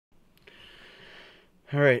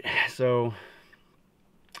Alright, so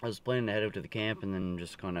I was planning to head out to the camp and then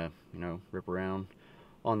just kind of, rip around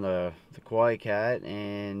on the Quiet Cat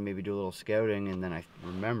and maybe do a little scouting. And then I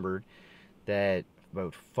remembered that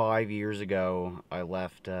about 5 years ago I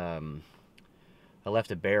left a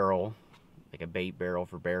barrel, like a bait barrel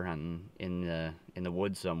for bear hunting, in the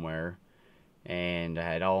woods somewhere, and I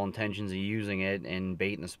had all intentions of using it and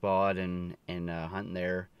baiting the spot and hunting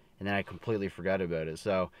there, and then I completely forgot about it.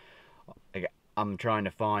 So I'm trying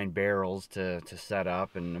to find barrels to set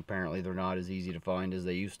up, and apparently they're not as easy to find as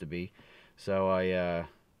they used to be. So I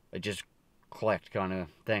just collect kind of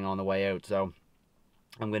thing on the way out. So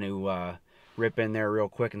I'm going to rip in there real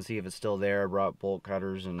quick and see if it's still there. I brought bolt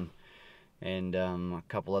cutters and a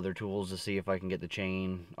couple other tools to see if I can get the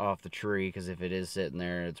chain off the tree, because if it is sitting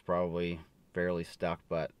there, it's probably fairly stuck.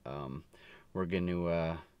 But we're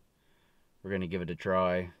gonna give it a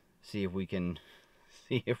try, see if we can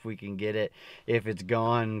get it. If it's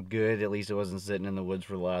gone, good. At least it wasn't sitting in the woods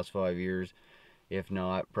for the last 5 years. If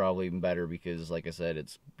not, probably even better, because like I said,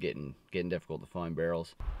 it's getting difficult to find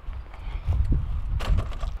barrels.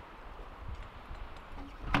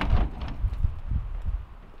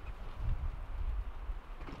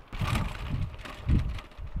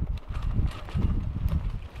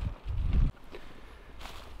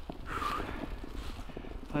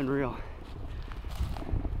 Unreal.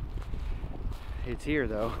 It's here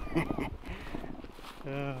though.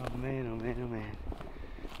 Oh man, oh man, oh man.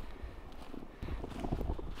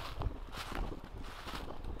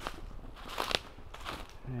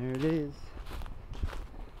 There it is.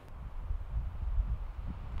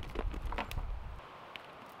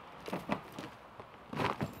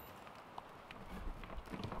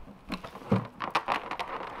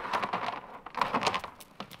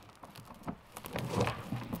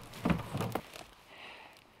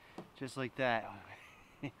 Just like that.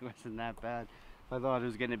 It wasn't that bad. I thought it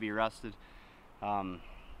was going to be rusted,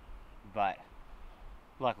 but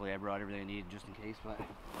luckily I brought everything I needed just in case. But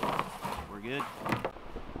we're good.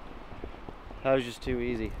 That was just too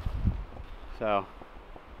easy. So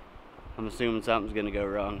I'm assuming something's going to go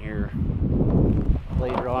wrong here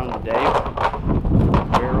later on in the day.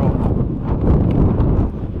 Barrel.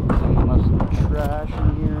 Someone left some trash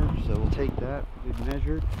in here, so we'll take that for good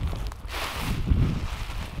measure.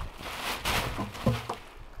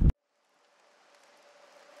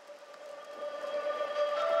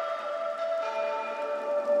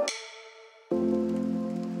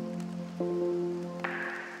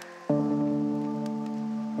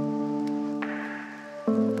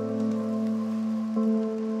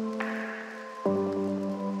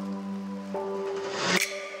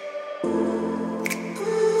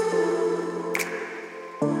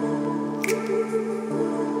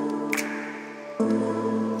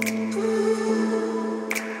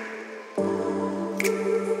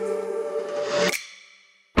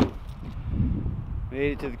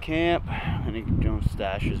 Made it to the camp. I need to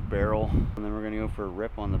stash his barrel, and then we're gonna go for a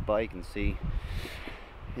rip on the bike and see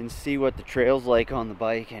what the trail's like on the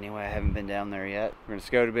bike. Anyway, I haven't been down there yet. We're gonna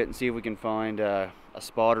scout a bit and see if we can find a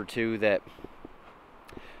spot or two that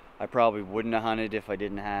I probably wouldn't have hunted if I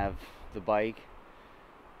didn't have the bike,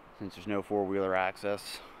 since there's no four-wheeler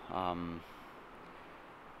access.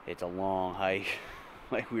 It's a long hike.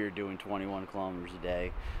 Like, we were doing 21 kilometers a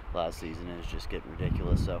day last season, and it's just getting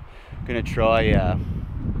ridiculous. So gonna try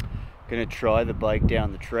the bike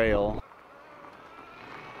down the trail.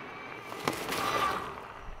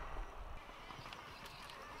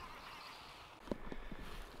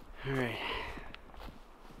 All right,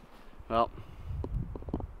 well,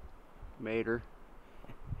 made her.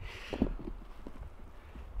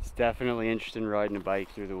 It's definitely interesting riding a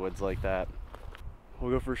bike through the woods like that. We'll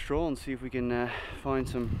go for a stroll and see if we can find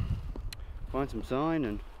some sign,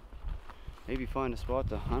 and maybe find a spot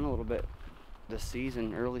to hunt a little bit this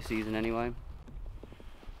season, early season anyway.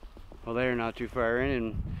 Well, they're not too far in,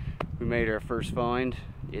 and we made our first find.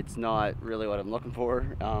 It's not really what I'm looking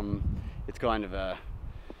for. It's kind of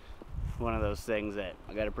one of those things that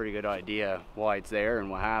I got a pretty good idea why it's there and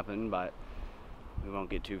what happened, but we won't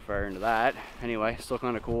get too far into that. Anyway, still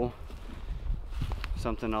kind of cool.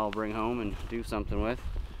 Something I'll bring home and do something with.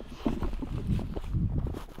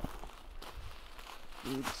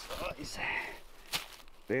 Good size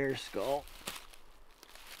bear skull.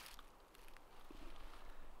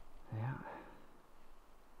 Yeah.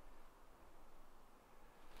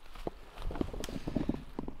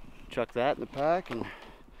 Chuck that in the pack and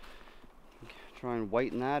try and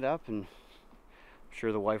whiten that up, and I'm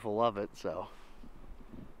sure the wife will love it, so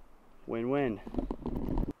win-win.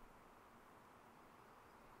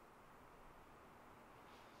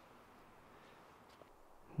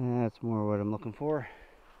 That's more what I'm looking for.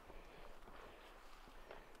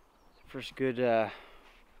 First good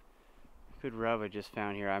rub I just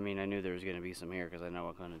found here. I mean, I knew there was going to be some here because I know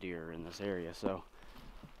what kind of deer are in this area, so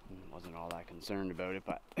wasn't all that concerned about it,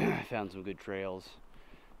 but I found some good trails.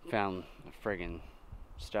 Found a friggin'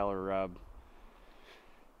 stellar rub.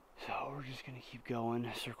 So we're just going to keep going,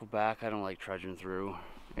 circle back. I don't like trudging through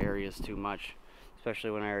areas too much, especially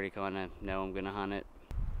when I already kind of know I'm going to hunt it.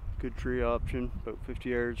 Good tree option, about 50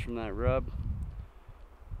 yards from that rub.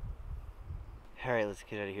 Alright, let's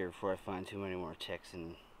get out of here before I find too many more ticks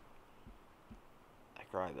and I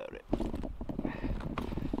cry about it.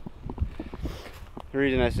 The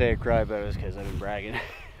reason I say I cry about it is because I've been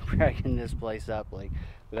bragging this place up, like,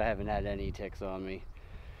 that I haven't had any ticks on me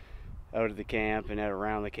out of the camp and out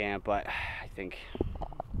around the camp, but I think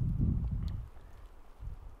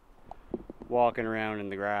walking around in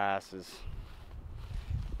the grass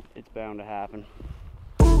it's bound to happen.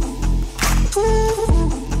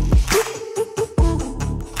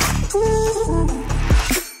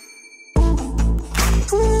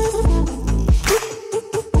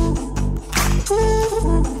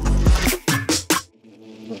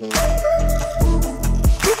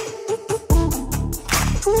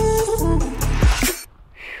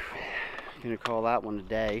 Gonna call that one a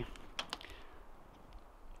day.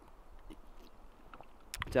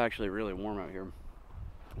 It's actually really warm out here.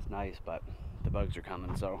 It's nice, but the bugs are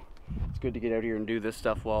coming, so it's good to get out here and do this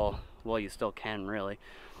stuff while you still can, really.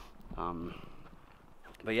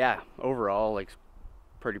 But yeah, overall, like,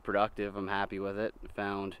 pretty productive. I'm happy with it.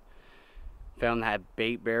 Found that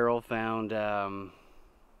bait barrel. Found a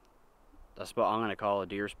spot I'm gonna call a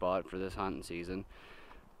deer spot for this hunting season.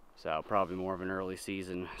 So probably more of an early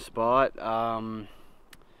season spot.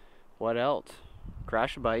 What else?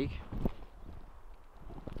 Crashed a bike.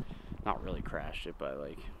 Not really crashed it, but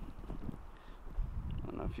like, I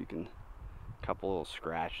don't know if you can, a couple little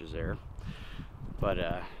scratches there.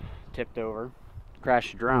 But tipped over.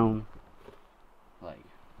 Crashed a drone. Like,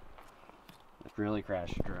 really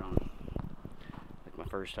crashed a drone. Like my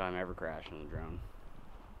first time ever crashing a drone.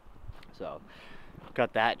 So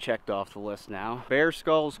got that checked off the list now. Bear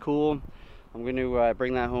skull's cool. I'm going to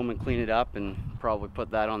bring that home and clean it up and probably put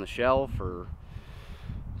that on the shelf or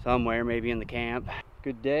somewhere, maybe in the camp.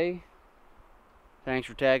 Good day. Thanks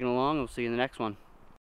for tagging along. We'll see you in the next one.